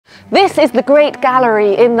This is the Great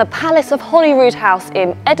Gallery in the Palace of Holyrood House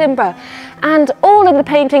in Edinburgh, and all of the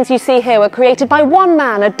paintings you see here were created by one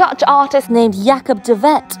man, a Dutch artist named Jacob de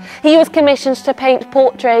Vet. He was commissioned to paint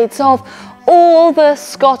portraits of all the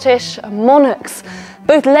Scottish monarchs,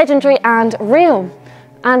 both legendary and real.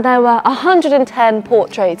 And there were 110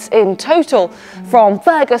 portraits in total, from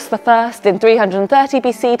Fergus I in 330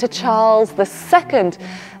 BC to Charles II.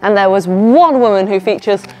 And there was one woman who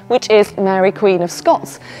features, which is Mary, Queen of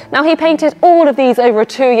Scots. Now, he painted all of these over a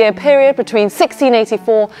 2-year period between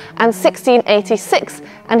 1684 and 1686,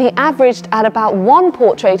 and he averaged at about 1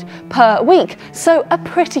 portrait per week, so a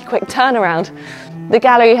pretty quick turnaround. The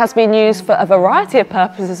gallery has been used for a variety of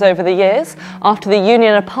purposes over the years. After the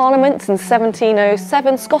Union of Parliaments in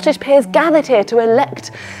 1707, Scottish peers gathered here to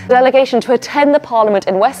elect a delegation to attend the Parliament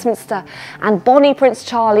in Westminster, and Bonnie Prince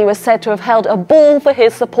Charlie was said to have held a ball for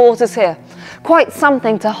his supporters here. Quite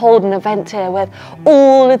something to hold an event here with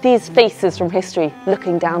all of these faces from history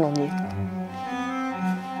looking down on you.